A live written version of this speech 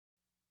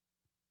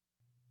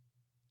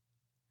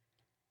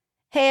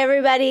Hey,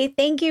 everybody.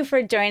 Thank you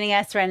for joining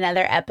us for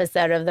another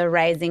episode of the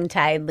Rising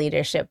Tide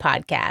Leadership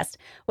Podcast.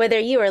 Whether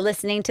you are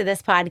listening to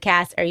this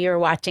podcast or you're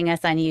watching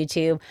us on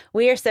YouTube,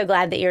 we are so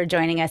glad that you're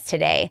joining us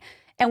today.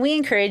 And we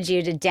encourage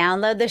you to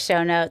download the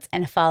show notes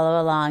and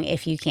follow along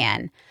if you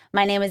can.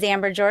 My name is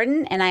Amber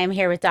Jordan, and I am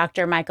here with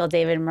Dr. Michael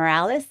David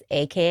Morales,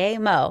 aka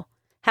Mo.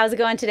 How's it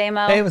going today,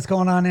 Mo? Hey, what's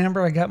going on,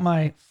 Amber? I got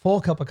my full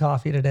cup of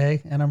coffee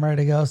today, and I'm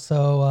ready to go.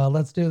 So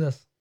let's do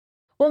this.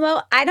 Well,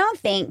 Mo, I don't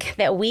think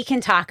that we can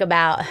talk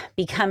about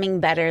becoming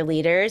better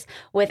leaders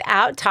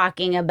without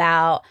talking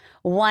about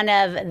one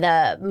of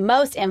the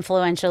most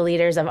influential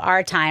leaders of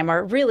our time,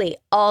 or really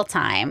all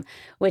time,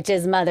 which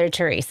is Mother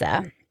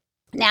Teresa.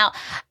 Now,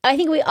 I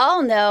think we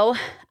all know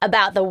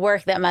about the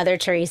work that Mother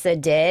Teresa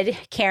did,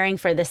 caring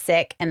for the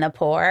sick and the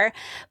poor.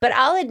 But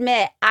I'll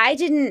admit, I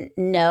didn't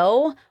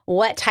know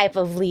what type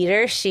of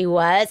leader she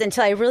was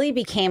until I really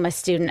became a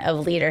student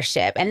of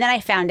leadership. And then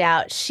I found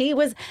out she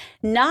was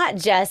not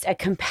just a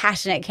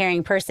compassionate,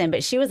 caring person,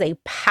 but she was a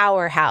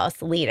powerhouse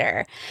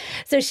leader.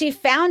 So she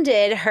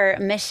founded her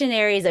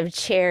Missionaries of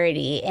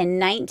Charity in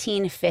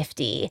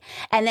 1950.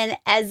 And then,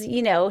 as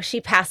you know, she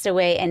passed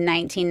away in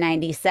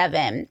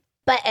 1997.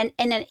 But in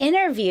an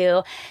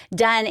interview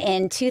done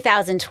in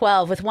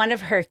 2012 with one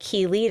of her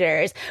key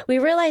leaders, we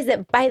realized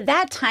that by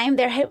that time,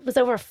 there was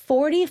over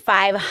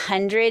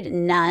 4,500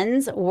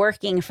 nuns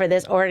working for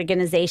this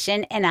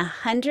organization in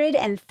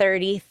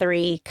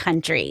 133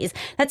 countries.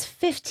 That's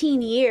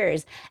 15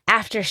 years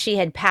after she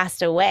had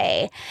passed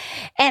away.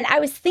 And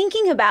I was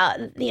thinking about,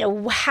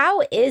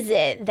 how is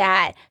it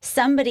that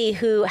somebody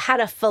who had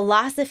a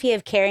philosophy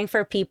of caring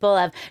for people,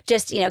 of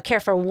just, care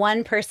for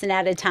one person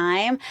at a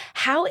time,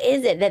 how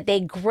is it that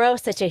they grow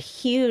such a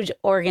huge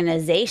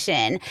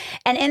organization?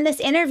 And in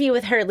this interview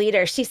with her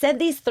leader, she said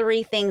these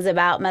three things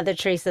about Mother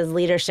Teresa's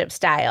leadership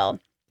style.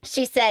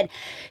 She said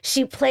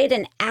she played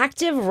an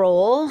active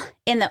role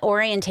in the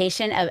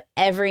orientation of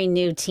every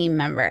new team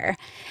member.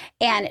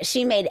 And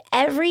she made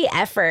every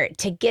effort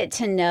to get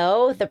to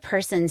know the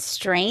person's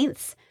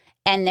strengths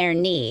and their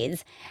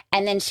needs.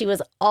 And then she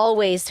was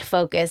always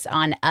focused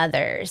on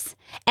others.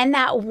 And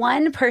that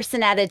one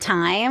person at a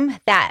time,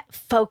 that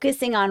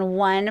focusing on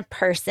one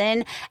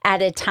person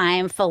at a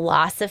time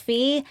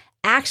philosophy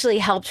actually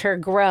helped her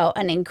grow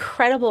an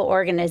incredible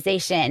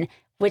organization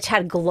which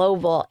had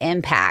global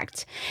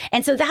impact.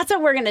 And so that's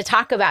what we're going to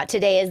talk about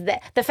today, is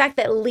that the fact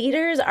that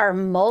leaders are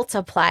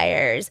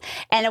multipliers.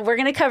 And we're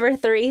going to cover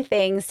three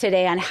things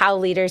today on how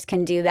leaders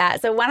can do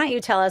that. So why don't you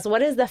tell us,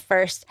 what is the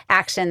first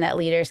action that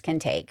leaders can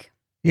take?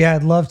 Yeah,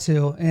 I'd love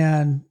to.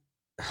 And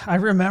I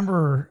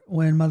remember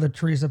when Mother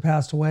Teresa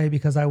passed away,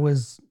 because I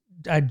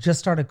just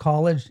started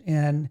college,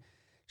 and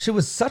she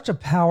was such a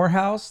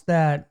powerhouse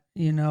that,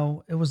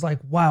 it was like,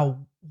 wow,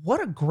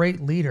 what a great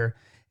leader.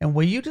 And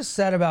what you just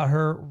said about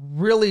her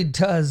really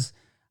does,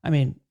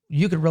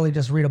 you could really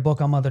just read a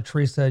book on Mother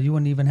Teresa. You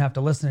wouldn't even have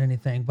to listen to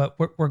anything, but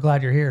we're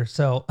glad you're here.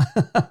 So,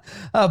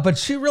 but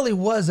she really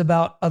was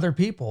about other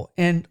people.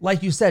 And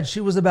like you said,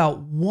 she was about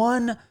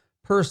one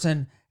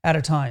person at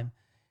a time.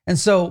 And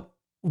so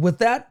with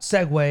that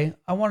segue,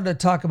 I wanted to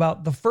talk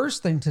about the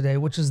first thing today,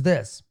 which is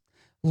this: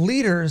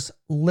 leaders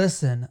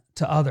listen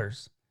to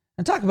others.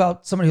 And talk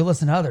about somebody who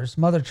listened to others,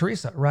 Mother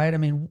Teresa, right?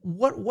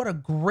 What a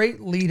great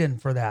lead-in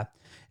for that.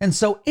 And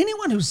so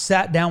anyone who's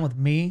sat down with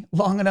me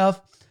long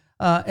enough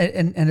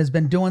and has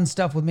been doing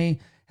stuff with me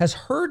has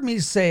heard me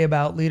say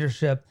about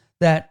leadership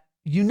that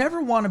you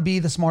never want to be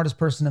the smartest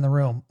person in the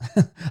room.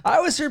 I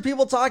always hear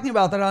people talking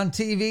about that on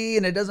TV,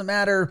 and it doesn't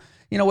matter,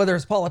 whether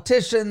it's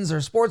politicians or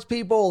sports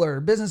people or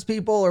business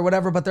people or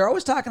whatever, but they're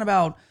always talking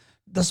about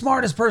the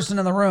smartest person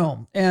in the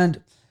room.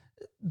 And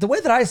the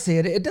way that I see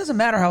it, it doesn't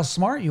matter how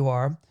smart you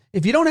are.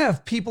 If you don't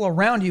have people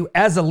around you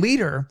as a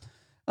leader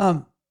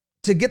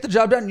to get the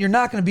job done, you're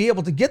not going to be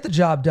able to get the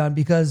job done,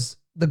 because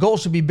the goal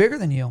should be bigger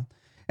than you.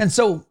 And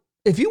so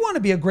if you want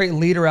to be a great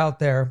leader out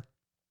there,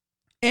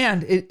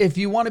 and if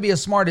you want to be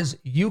as smart as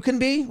you can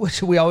be,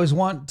 which we always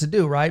want to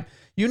do, right?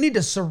 You need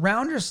to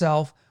surround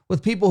yourself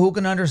with people who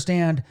can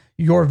understand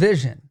your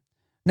vision.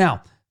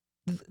 Now,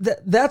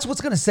 that's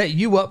what's going to set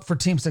you up for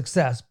team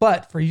success.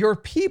 But for your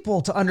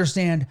people to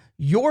understand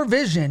your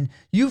vision,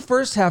 you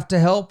first have to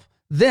help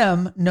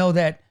them know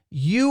that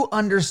you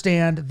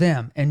understand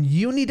them, and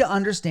you need to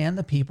understand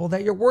the people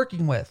that you're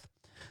working with.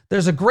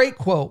 There's a great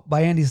quote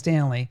by Andy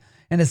Stanley,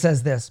 and it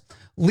says this: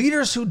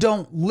 leaders who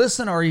don't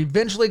listen are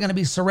eventually going to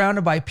be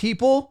surrounded by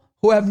people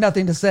who have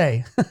nothing to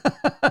say.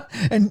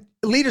 And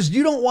leaders,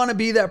 you don't want to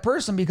be that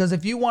person, because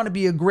if you want to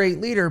be a great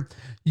leader,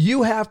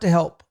 you have to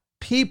help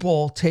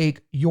people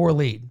take your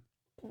lead.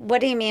 What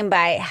do you mean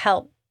by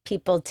help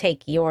people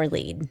take your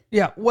lead?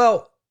 Yeah,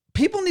 well,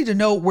 people need to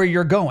know where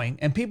you're going,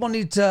 and people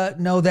need to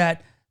know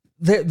that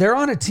they're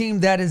on a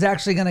team that is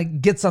actually going to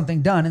get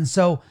something done. And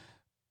so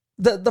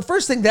the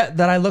first thing that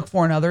I look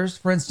for in others,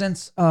 for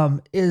instance,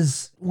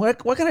 is what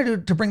can I do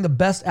to bring the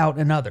best out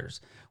in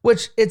others?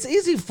 Which it's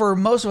easy for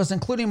most of us,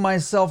 including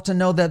myself, to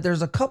know that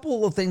there's a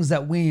couple of things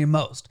that we need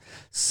most.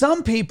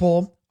 Some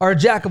people are a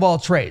jack of all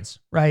trades,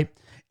 right?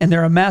 And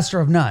they're a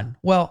master of none.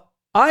 Well,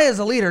 I, as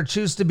a leader,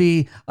 choose to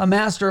be a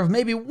master of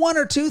maybe one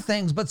or two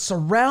things, but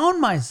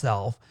surround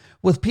myself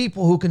with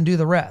people who can do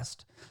the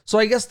rest. So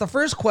I guess the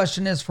first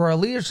question is for our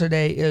leaders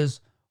today is,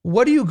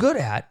 what are you good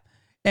at?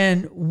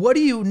 And what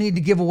do you need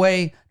to give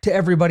away to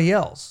everybody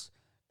else?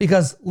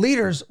 Because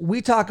leaders,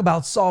 we talk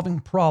about solving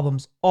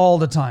problems all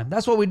the time.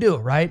 That's what we do,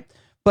 right?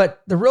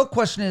 But the real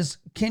question is,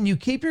 can you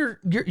keep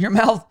your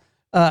mouth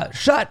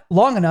shut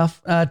long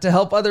enough to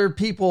help other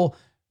people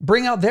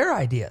bring out their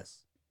ideas?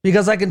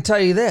 Because I can tell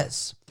you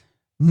this,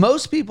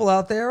 most people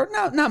out there,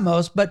 not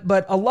most,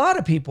 but a lot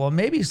of people,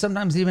 maybe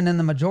sometimes even in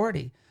the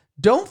majority,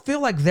 don't feel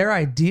like their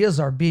ideas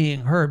are being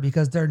heard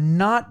because they're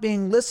not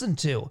being listened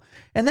to.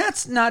 And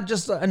that's not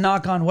just a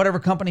knock on whatever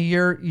company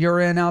you're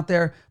in out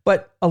there,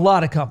 but a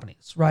lot of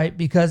companies, right?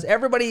 Because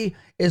everybody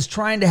is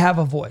trying to have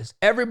a voice.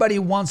 Everybody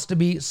wants to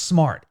be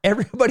smart.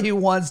 Everybody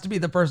wants to be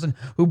the person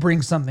who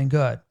brings something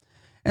good.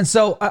 And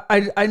so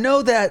I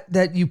know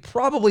that you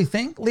probably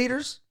think,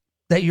 leaders,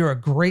 that you're a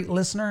great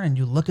listener and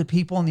you look at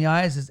people in the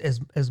eyes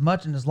as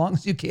much and as long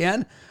as you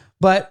can.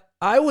 But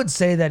I would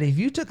say that if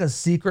you took a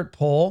secret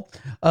poll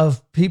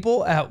of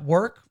people at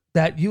work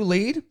that you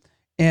lead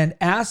and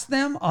asked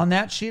them on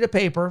that sheet of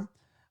paper,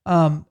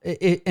 and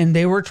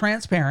they were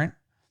transparent,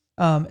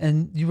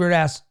 and you were to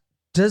ask,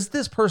 does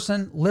this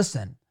person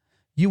listen?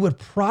 You would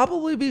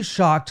probably be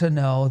shocked to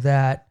know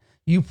that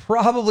you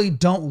probably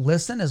don't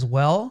listen as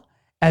well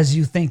as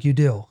you think you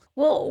do.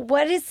 Well,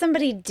 what does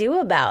somebody do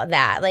about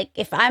that? Like,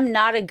 if I'm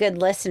not a good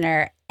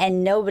listener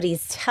and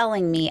nobody's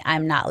telling me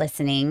I'm not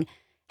listening,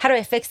 how do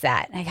I fix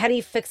that? Like, how do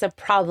you fix a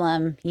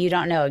problem you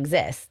don't know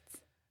exists?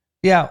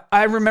 Yeah,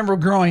 I remember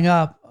growing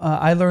up,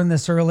 I learned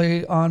this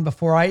early on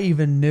before I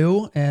even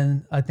knew.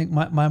 And I think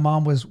my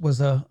mom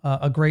was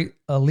a great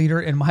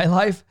leader in my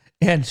life.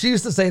 And she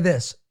used to say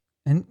this,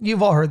 and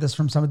you've all heard this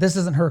from someone. This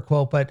isn't her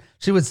quote, but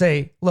she would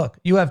say, look,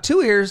 you have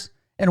two ears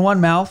and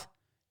one mouth.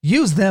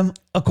 Use them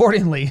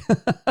accordingly.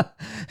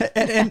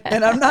 and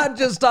I'm not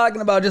just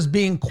talking about just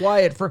being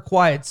quiet for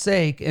quiet's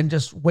sake and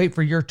just wait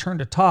for your turn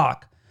to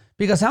talk.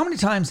 Because how many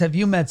times have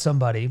you met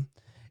somebody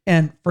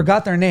and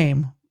forgot their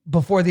name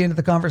before the end of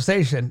the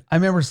conversation? I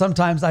remember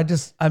sometimes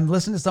I'm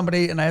listening to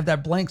somebody and I have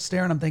that blank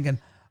stare and I'm thinking,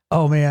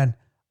 oh man,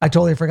 I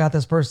totally forgot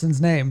this person's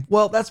name.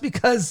 Well, that's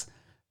because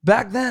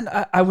back then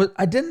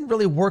I didn't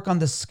really work on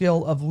the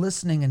skill of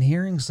listening and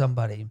hearing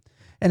somebody.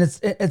 And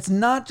it's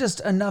not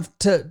just enough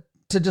to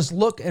just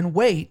look and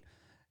wait,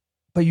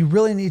 but you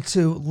really need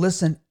to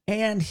listen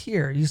and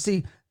hear. You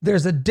see,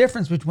 there's a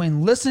difference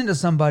between listening to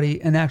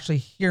somebody and actually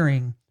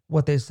hearing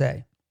what they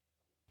say.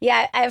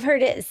 Yeah, I've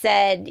heard it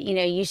said,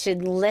 you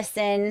should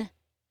listen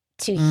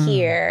to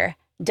hear,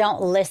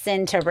 don't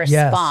listen to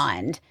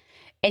respond.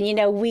 Yes.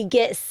 And, we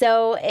get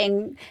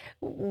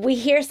we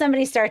hear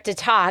somebody start to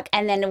talk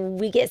and then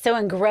we get so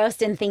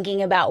engrossed in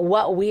thinking about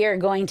what we are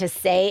going to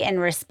say in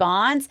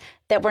response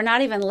that we're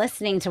not even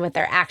listening to what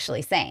they're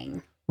actually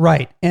saying.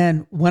 Right.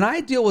 And when I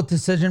deal with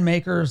decision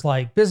makers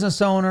like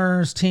business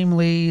owners, team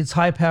leads,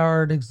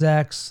 high-powered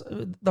execs,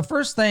 the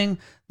first thing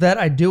that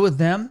I do with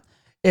them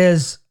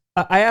is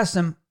I ask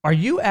them, are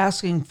you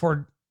asking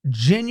for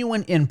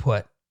genuine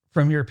input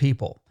from your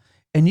people?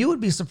 And you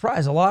would be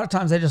surprised. A lot of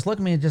times they just look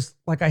at me and just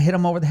like I hit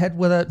them over the head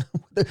with a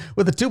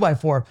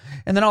 2x4.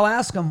 And then I'll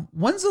ask them,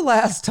 when's the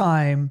last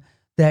time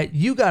that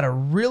you got a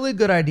really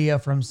good idea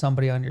from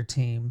somebody on your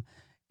team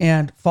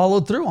and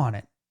followed through on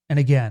it? And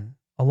again,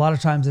 a lot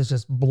of times it's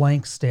just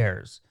blank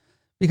stares,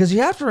 because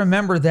you have to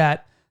remember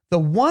that the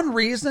one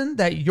reason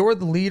that you're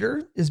the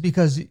leader is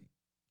because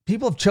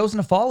people have chosen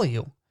to follow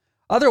you.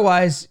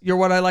 Otherwise, you're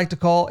what I like to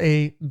call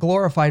a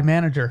glorified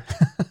manager.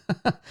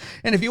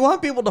 And if you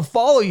want people to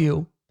follow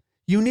you,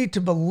 you need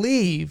to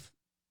believe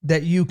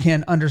that you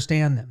can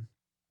understand them.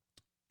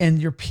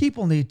 And your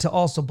people need to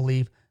also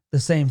believe the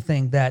same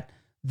thing, that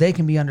they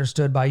can be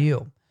understood by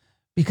you,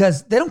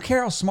 because they don't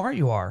care how smart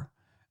you are.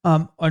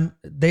 And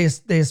they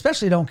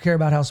especially don't care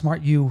about how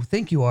smart you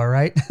think you are,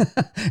 right?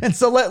 And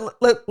so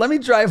let me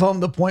drive home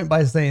the point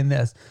by saying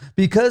this,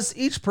 because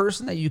each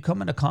person that you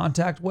come into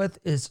contact with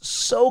is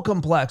so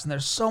complex and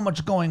there's so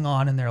much going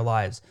on in their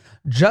lives.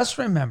 Just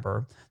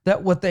remember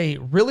that what they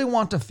really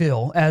want to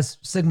feel, as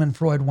Sigmund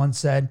Freud once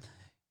said,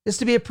 is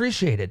to be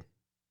appreciated.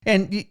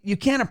 And you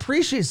can't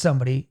appreciate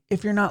somebody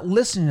if you're not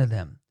listening to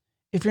them,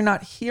 if you're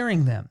not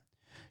hearing them.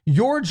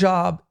 Your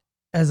job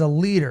as a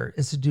leader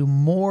is to do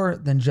more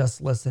than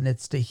just listen.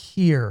 It's to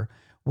hear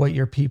what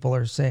your people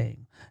are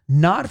saying,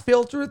 not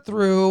filter it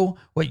through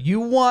what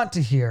you want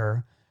to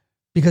hear,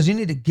 because you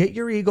need to get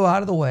your ego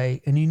out of the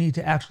way and you need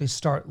to actually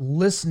start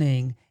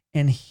listening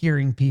and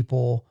hearing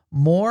people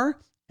more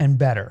and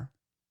better.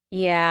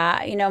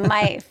 Yeah,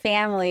 my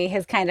family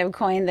has kind of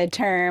coined the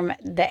term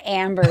the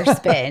amber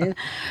spin,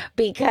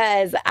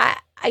 because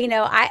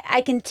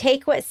I can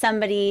take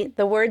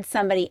the words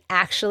somebody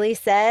actually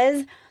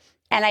says,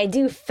 and I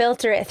do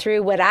filter it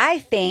through what I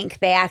think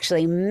they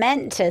actually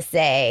meant to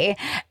say.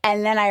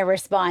 And then I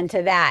respond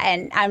to that.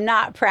 And I'm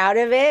not proud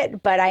of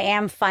it, but I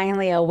am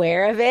finally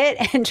aware of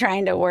it and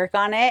trying to work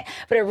on it.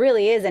 But it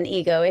really is an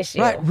ego issue.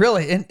 Right,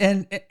 really.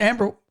 And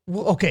Amber,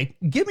 Well, okay,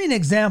 give me an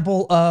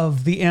example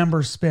of the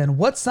Amber spin.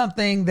 What's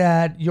something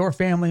that your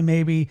family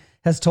maybe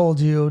has told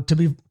you to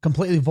be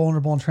completely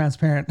vulnerable and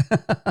transparent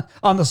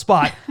on the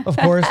spot, of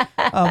course.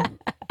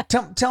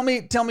 Tell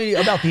me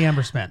about the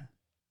Amber spin.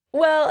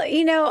 Well,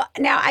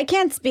 now I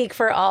can't speak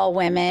for all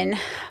women,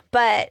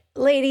 but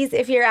ladies,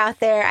 if you're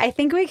out there, I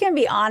think we can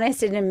be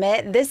honest and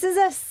admit this is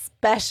a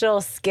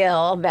special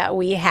skill that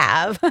we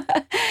have.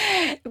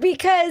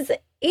 Because,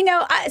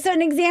 so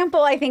an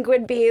example I think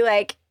would be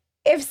like,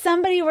 if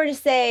somebody were to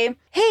say,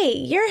 hey,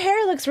 your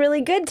hair looks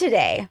really good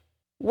today.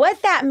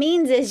 What that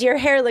means is your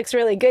hair looks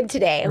really good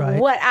today. Right.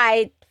 What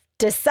I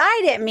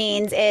decide it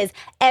means is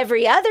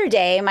every other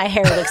day my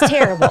hair looks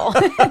terrible.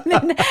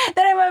 then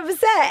I'm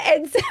upset.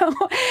 And so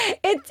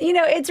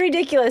it's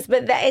ridiculous,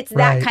 but it's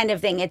that kind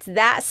of thing. It's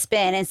that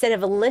spin. Instead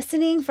of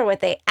listening for what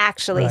they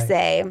actually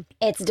say,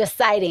 it's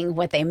deciding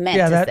what they meant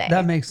to say.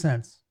 That makes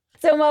sense.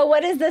 So, Mo,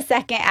 what is the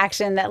second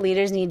action that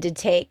leaders need to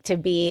take to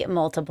be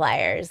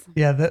multipliers?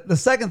 Yeah, the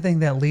second thing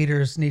that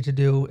leaders need to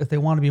do if they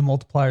want to be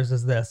multipliers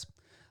is this.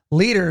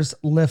 Leaders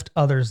lift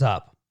others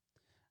up.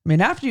 I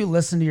mean, after you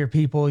listen to your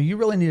people, you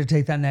really need to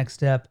take that next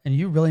step and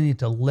you really need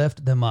to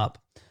lift them up.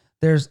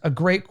 There's a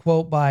great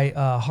quote by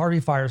Harvey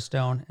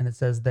Firestone, and it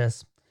says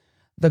this: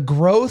 the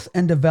growth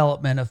and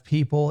development of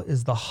people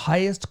is the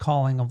highest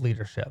calling of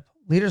leadership.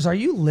 Leaders, are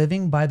you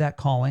living by that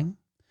calling?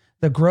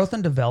 The growth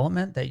and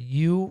development that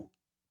you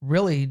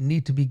really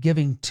need to be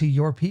giving to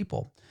your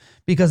people,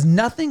 because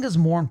nothing is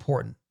more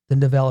important than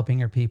developing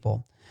your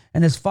people.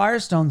 And as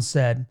Firestone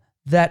said,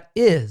 that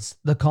is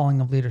the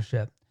calling of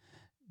leadership.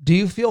 Do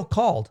you feel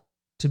called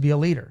to be a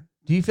leader?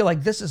 Do you feel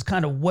like this is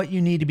kind of what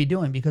you need to be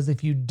doing? Because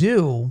if you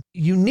do,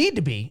 you need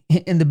to be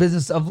in the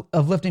business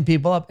of lifting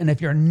people up. And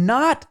if you're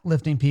not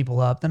lifting people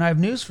up, then I have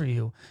news for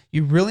you.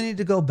 You really need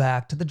to go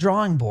back to the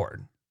drawing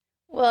board.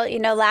 Well,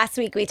 last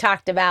week we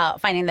talked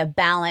about finding the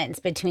balance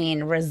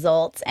between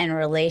results and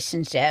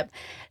relationship.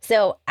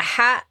 So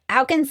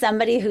how can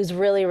somebody who's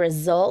really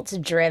results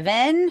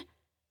driven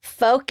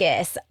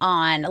focus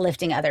on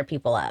lifting other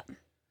people up?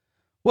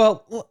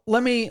 Well,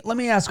 let me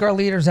ask our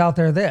leaders out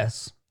there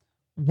this.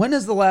 When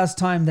is the last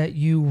time that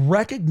you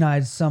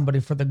recognized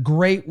somebody for the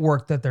great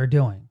work that they're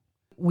doing?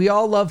 We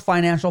all love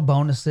financial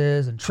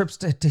bonuses and trips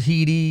to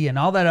Tahiti and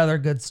all that other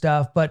good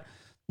stuff. But,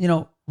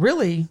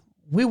 really,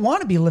 we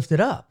want to be lifted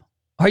up.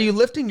 Are you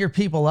lifting your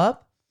people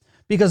up?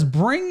 Because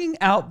bringing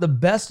out the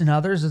best in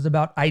others is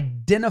about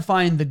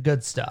identifying the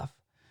good stuff.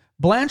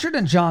 Blanchard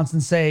and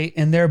Johnson say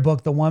in their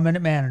book, The 1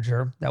 Minute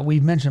Manager, that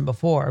we've mentioned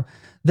before,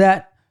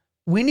 that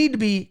we need to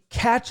be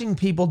catching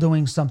people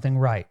doing something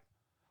right.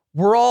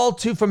 We're all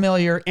too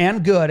familiar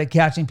and good at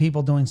catching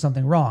people doing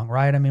something wrong,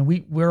 right? I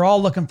mean, we're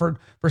all looking for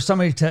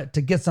somebody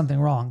to get something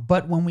wrong.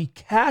 But when we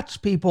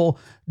catch people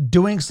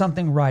doing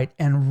something right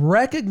and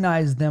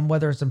recognize them,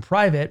 whether it's in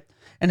private,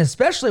 and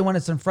especially when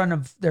it's in front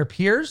of their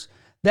peers,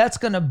 that's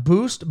going to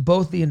boost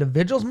both the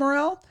individual's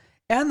morale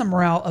and the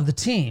morale of the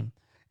team.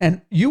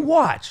 And you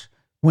watch,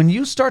 when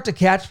you start to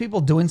catch people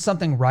doing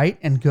something right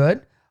and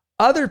good,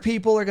 other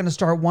people are going to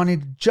start wanting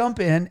to jump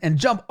in and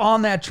jump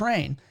on that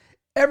train.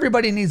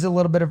 Everybody needs a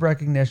little bit of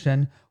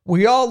recognition.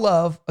 We all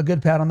love a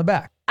good pat on the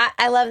back.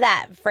 I love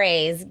that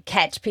phrase,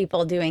 catch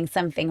people doing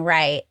something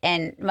right.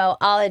 And Mo,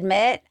 I'll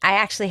admit, I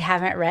actually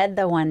haven't read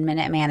The 1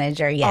 Minute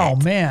Manager yet.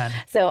 Oh, man.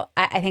 So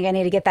I think I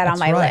need to get that on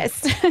my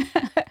list.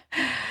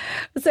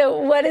 So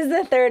what is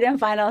the third and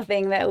final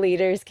thing that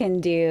leaders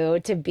can do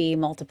to be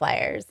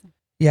multipliers?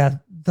 Yeah,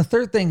 the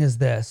third thing is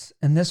this,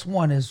 and this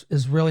one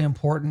is really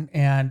important,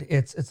 and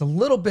it's a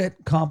little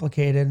bit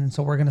complicated, and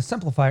so we're going to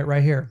simplify it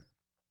right here.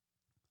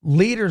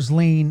 Leaders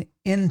lean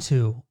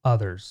into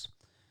others.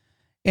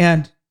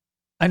 And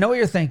I know what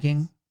you're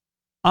thinking.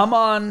 I'm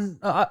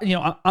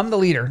the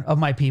leader of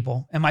my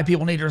people, and my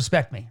people need to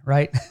respect me,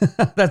 right?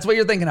 That's what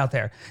you're thinking out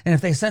there. And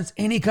if they sense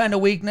any kind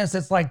of weakness,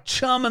 it's like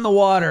chum in the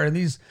water, and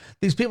these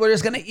people are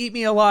just going to eat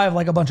me alive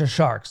like a bunch of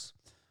sharks.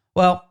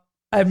 Well,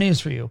 I have news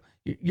for you.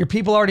 Your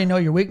people already know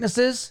your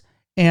weaknesses,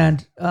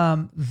 and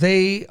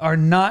they are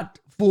not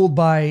fooled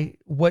by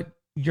what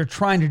you're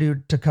trying to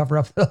do to cover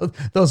up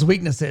those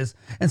weaknesses.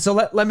 And so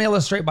let me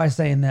illustrate by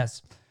saying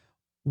this.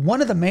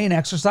 One of the main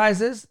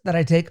exercises that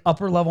I take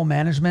upper level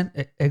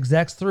management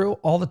execs through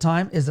all the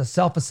time is a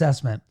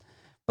self-assessment.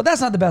 But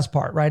that's not the best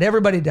part, right?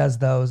 Everybody does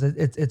those.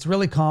 It's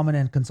really common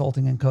in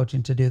consulting and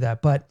coaching to do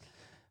that. But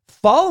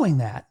following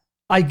that,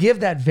 I give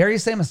that very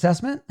same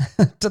assessment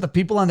to the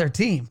people on their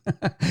team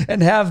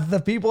and have the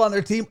people on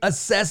their team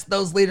assess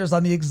those leaders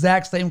on the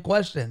exact same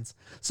questions.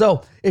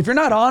 So if you're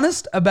not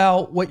honest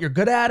about what you're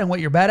good at and what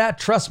you're bad at,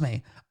 trust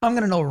me, I'm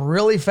going to know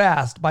really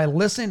fast by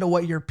listening to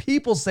what your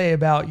people say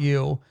about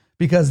you,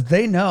 because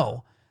they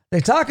know.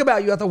 They talk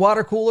about you at the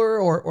water cooler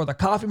or the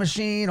coffee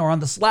machine or on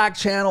the Slack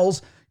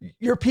channels.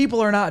 Your people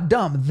are not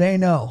dumb. They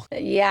know.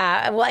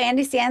 Yeah. Well,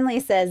 Andy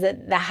Stanley says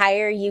that the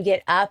higher you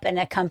get up in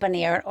a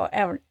company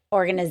or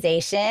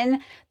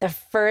organization, the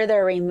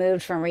further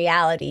removed from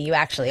reality you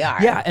actually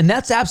are. Yeah, and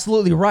that's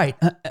absolutely right.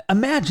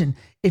 Imagine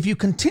if you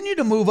continue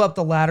to move up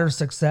the ladder of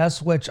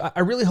success, which I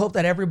really hope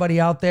that everybody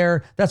out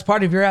there, that's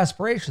part of your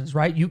aspirations,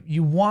 right?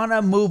 You want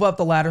to move up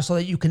the ladder so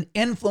that you can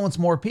influence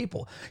more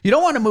people. You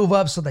don't want to move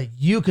up so that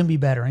you can be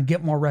better and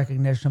get more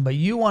recognition, but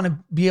you want to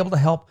be able to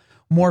help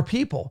more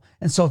people.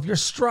 And so if you're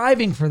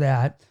striving for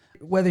that,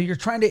 whether you're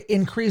trying to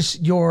increase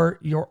your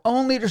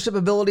own leadership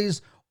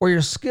abilities or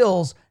your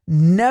skills,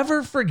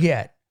 never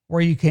forget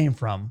where you came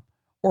from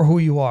or who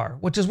you are,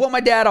 which is what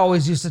my dad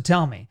always used to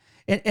tell me.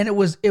 And it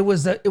was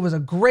a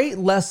great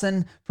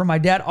lesson for my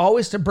dad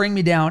always to bring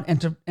me down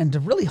and to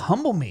really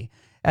humble me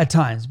at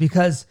times,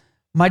 because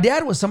my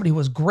dad was somebody who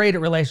was great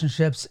at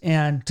relationships.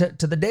 And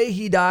to the day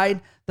he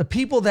died, the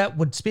people that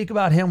would speak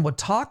about him would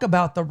talk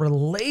about the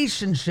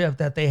relationship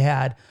that they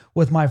had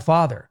with my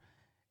father.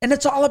 And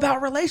it's all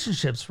about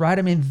relationships, right?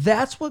 I mean,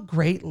 that's what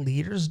great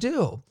leaders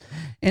do.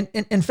 And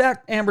in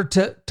fact, Amber,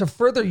 to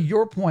further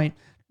your point,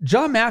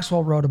 John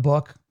Maxwell wrote a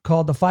book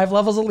called The 5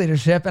 Levels of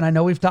Leadership. And I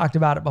know we've talked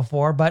about it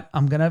before, but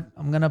I'm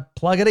gonna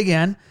plug it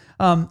again.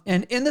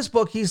 And in this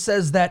book, he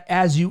says that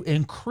as you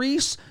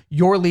increase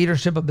your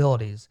leadership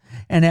abilities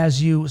and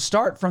as you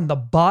start from the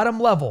bottom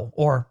level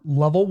or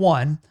level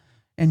 1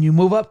 and you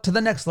move up to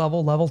the next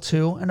level, level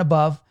 2 and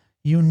above,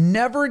 you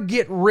never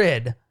get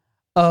rid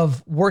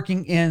of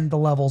working in the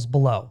levels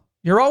below.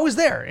 You're always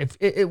there.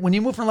 When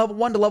you move from level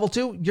 1 to level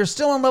 2, you're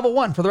still on level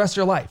 1 for the rest of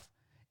your life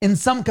in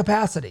some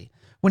capacity.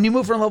 When you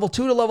move from level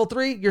 2 to level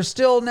 3, you're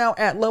still now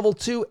at level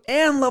 2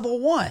 and level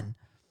 1.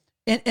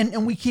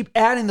 And we keep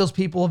adding those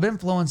people of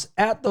influence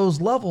at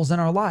those levels in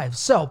our lives.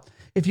 So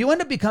if you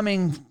end up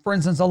becoming, for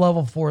instance, a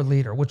level 4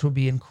 leader, which would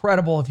be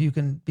incredible if you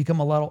can become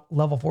a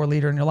level 4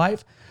 leader in your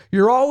life,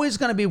 you're always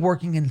going to be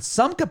working in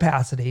some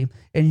capacity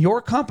in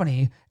your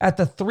company at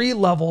the 3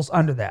 levels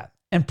under that,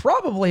 and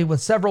probably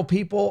with several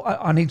people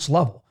on each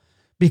level,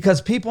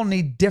 because people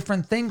need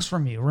different things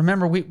from you.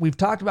 Remember, we've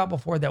talked about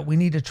before that we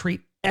need to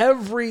treat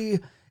every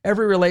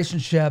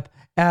relationship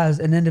as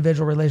an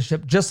individual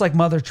relationship, just like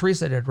Mother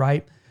Teresa did,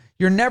 right?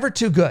 You're never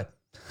too good.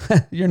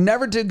 You're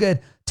never too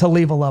good to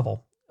leave a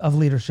level of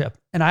leadership.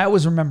 And I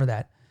always remember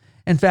that.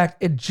 In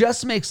fact, it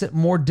just makes it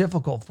more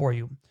difficult for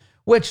you,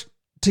 which,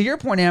 to your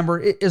point, Amber,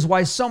 is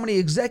why so many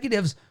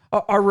executives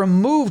are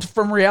removed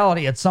from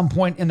reality at some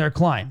point in their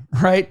climb,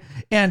 right?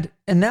 And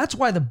that's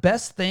why the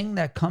best thing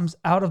that comes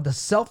out of the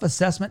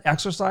self-assessment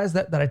exercise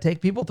that I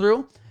take people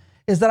through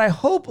is that I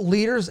hope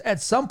leaders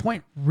at some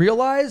point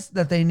realize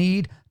that they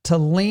need to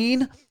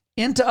lean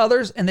into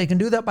others, and they can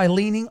do that by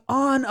leaning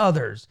on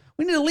others.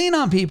 We need to lean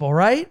on people,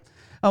 right?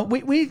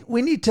 We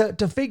need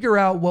to figure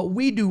out what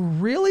we do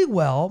really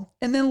well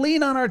and then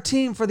lean on our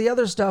team for the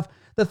other stuff,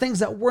 the things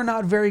that we're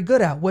not very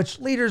good at, which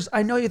leaders,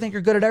 I know you think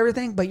you're good at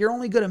everything, but you're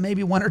only good at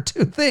maybe 1 or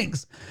 2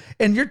 things.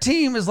 And your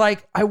team is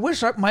like, I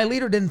wish my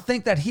leader didn't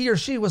think that he or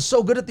she was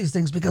so good at these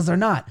things, because they're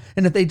not.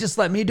 And if they just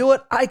let me do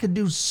it, I could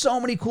do so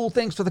many cool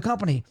things for the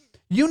company.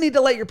 You need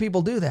to let your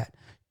people do that.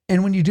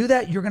 And when you do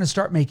that, you're going to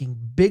start making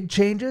big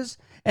changes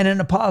and in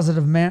a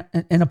positive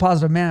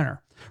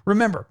manner.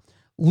 Remember,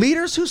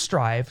 leaders who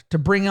strive to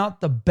bring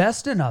out the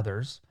best in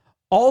others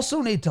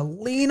also need to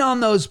lean on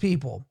those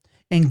people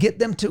and get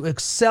them to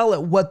excel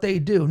at what they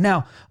do.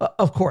 Now,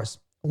 of course,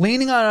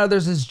 leaning on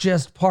others is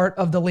just part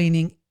of the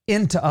leaning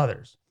into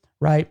others,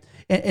 right?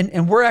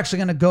 And we're actually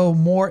going to go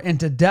more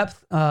into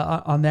depth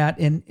on that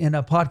in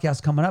a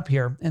podcast coming up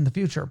here in the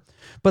future.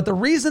 But the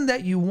reason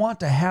that you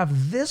want to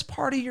have this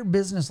part of your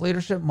business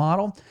leadership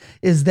model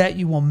is that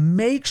you will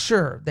make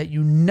sure that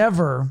you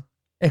never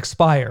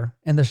expire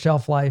in the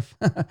shelf life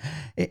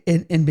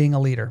in being a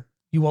leader.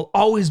 You will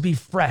always be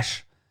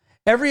fresh.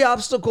 Every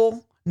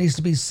obstacle needs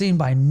to be seen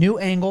by new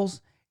angles,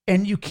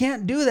 and you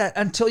can't do that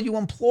until you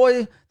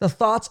employ the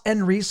thoughts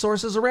and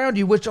resources around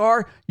you, which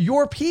are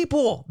your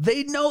people.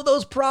 They know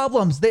those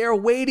problems. They are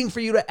waiting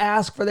for you to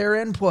ask for their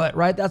input,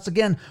 right? That's,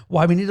 again,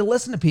 why we need to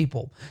listen to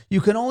people.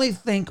 You can only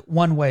think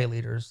one way,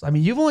 leaders. I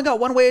mean, you've only got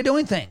one way of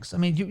doing things. I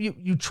mean,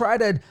 you try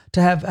to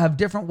have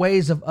different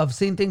ways of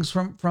seeing things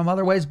from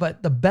other ways,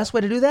 but the best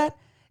way to do that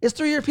is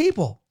through your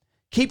people.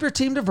 Keep your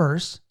team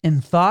diverse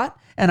in thought,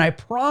 and I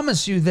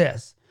promise you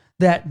this,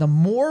 that the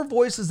more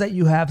voices that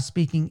you have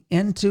speaking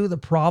into the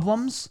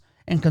problems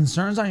and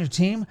concerns on your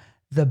team,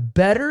 the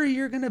better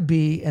you're going to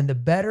be, and the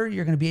better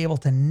you're going to be able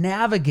to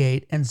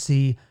navigate and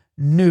see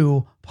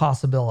new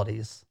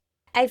possibilities.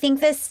 I think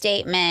this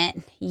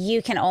statement,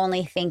 you can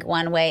only think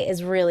one way,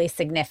 is really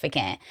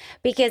significant,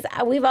 because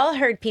we've all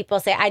heard people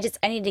say, I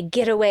need to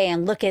get away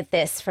and look at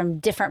this from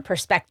different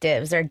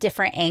perspectives or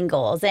different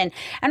angles. And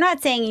I'm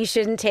not saying you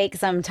shouldn't take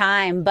some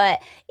time,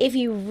 but if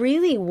you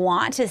really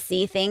want to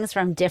see things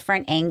from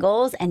different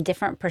angles and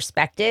different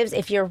perspectives,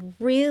 if you're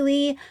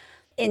really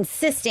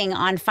insisting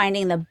on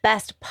finding the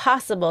best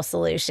possible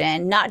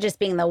solution, not just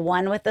being the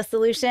one with the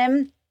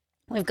solution,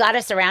 we've got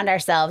to surround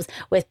ourselves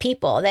with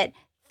people that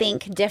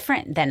think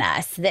different than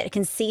us, that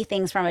can see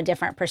things from a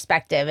different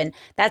perspective. And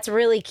that's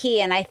really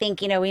key. And I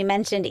think, we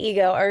mentioned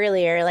ego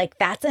earlier, like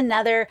that's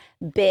another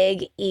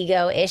big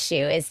ego issue,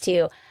 is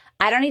to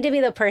I don't need to be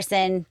the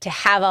person to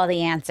have all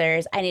the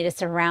answers. I need to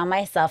surround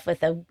myself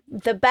with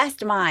the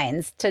best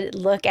minds to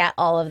look at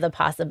all of the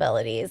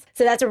possibilities.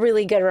 So that's a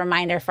really good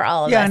reminder for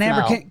all of us. Yeah, and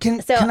Amber, Mo.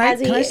 can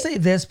I say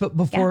this? But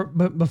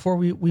before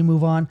we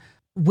move on,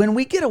 when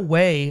we get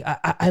away,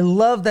 I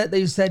love that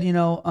you said,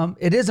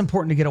 it is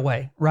important to get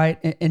away, right,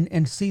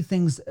 and see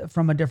things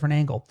from a different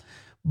angle.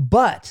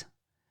 But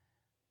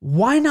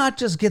why not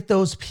just get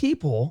those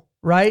people,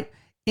 right,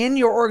 in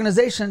your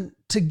organization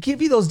to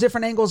give you those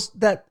different angles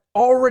that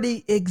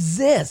already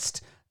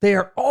exist? They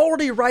are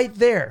already right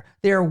there.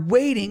 They are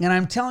waiting. And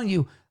I'm telling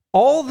you,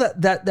 all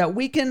that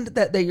weekend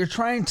that you're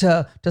trying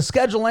to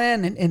schedule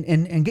in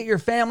and get your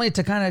family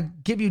to kind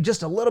of give you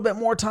just a little bit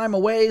more time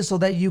away so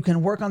that you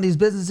can work on these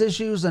business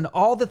issues and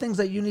all the things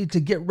that you need to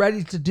get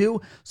ready to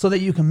do so that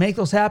you can make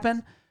those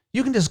happen.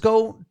 You can just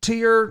go to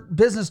your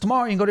business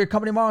tomorrow. You can go to your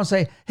company tomorrow and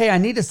say, hey, I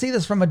need to see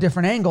this from a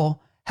different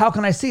angle. How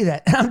can I see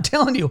that? And I'm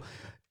telling you,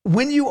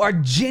 when you are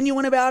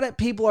genuine about it,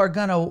 people are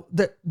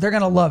they're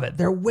gonna love it.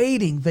 They're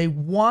waiting. They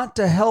want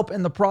to help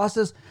in the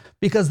process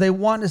because they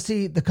want to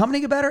see the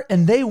company get better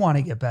and they want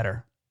to get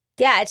better.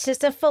 Yeah, it's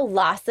just a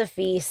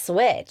philosophy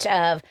switch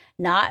of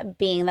not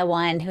being the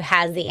one who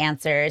has the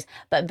answers,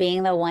 but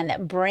being the one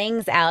that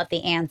brings out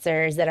the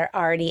answers that are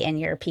already in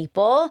your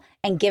people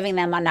and giving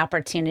them an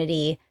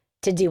opportunity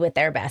to do what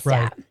they're best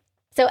at.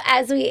 So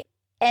as we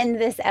end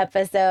this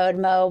episode,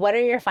 Mo, what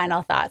are your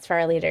final thoughts for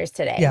our leaders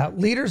today? Yeah,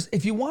 leaders,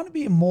 if you want to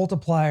be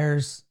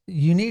multipliers,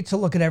 you need to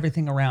look at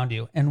everything around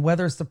you. And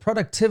whether it's the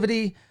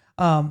productivity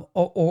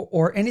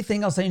or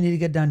anything else that you need to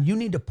get done, you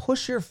need to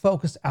push your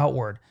focus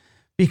outward.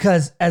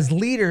 Because as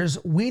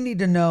leaders, we need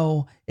to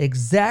know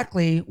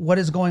exactly what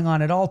is going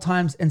on at all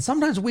times. And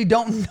sometimes we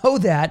don't know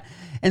that.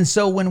 And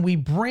so when we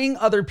bring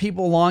other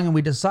people along and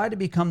we decide to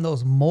become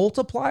those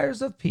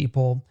multipliers of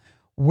people,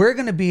 we're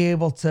going to be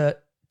able to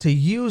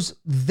use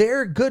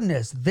their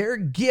goodness, their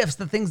gifts,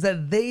 the things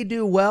that they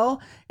do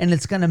well, and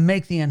it's going to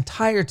make the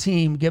entire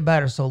team get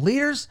better. So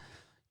leaders,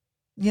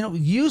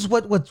 use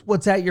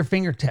what's at your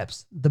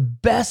fingertips. The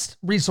best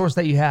resource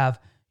that you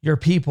have, your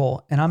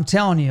people. And I'm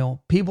telling you,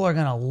 people are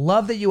going to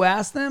love that you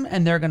ask them,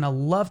 and they're going to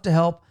love to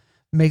help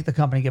make the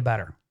company get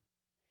better.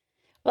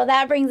 Well,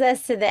 that brings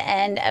us to the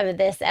end of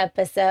this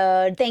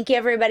episode. Thank you,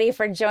 everybody,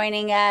 for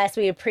joining us.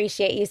 We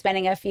appreciate you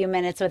spending a few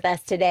minutes with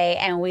us today,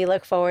 and we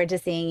look forward to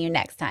seeing you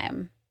next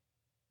time.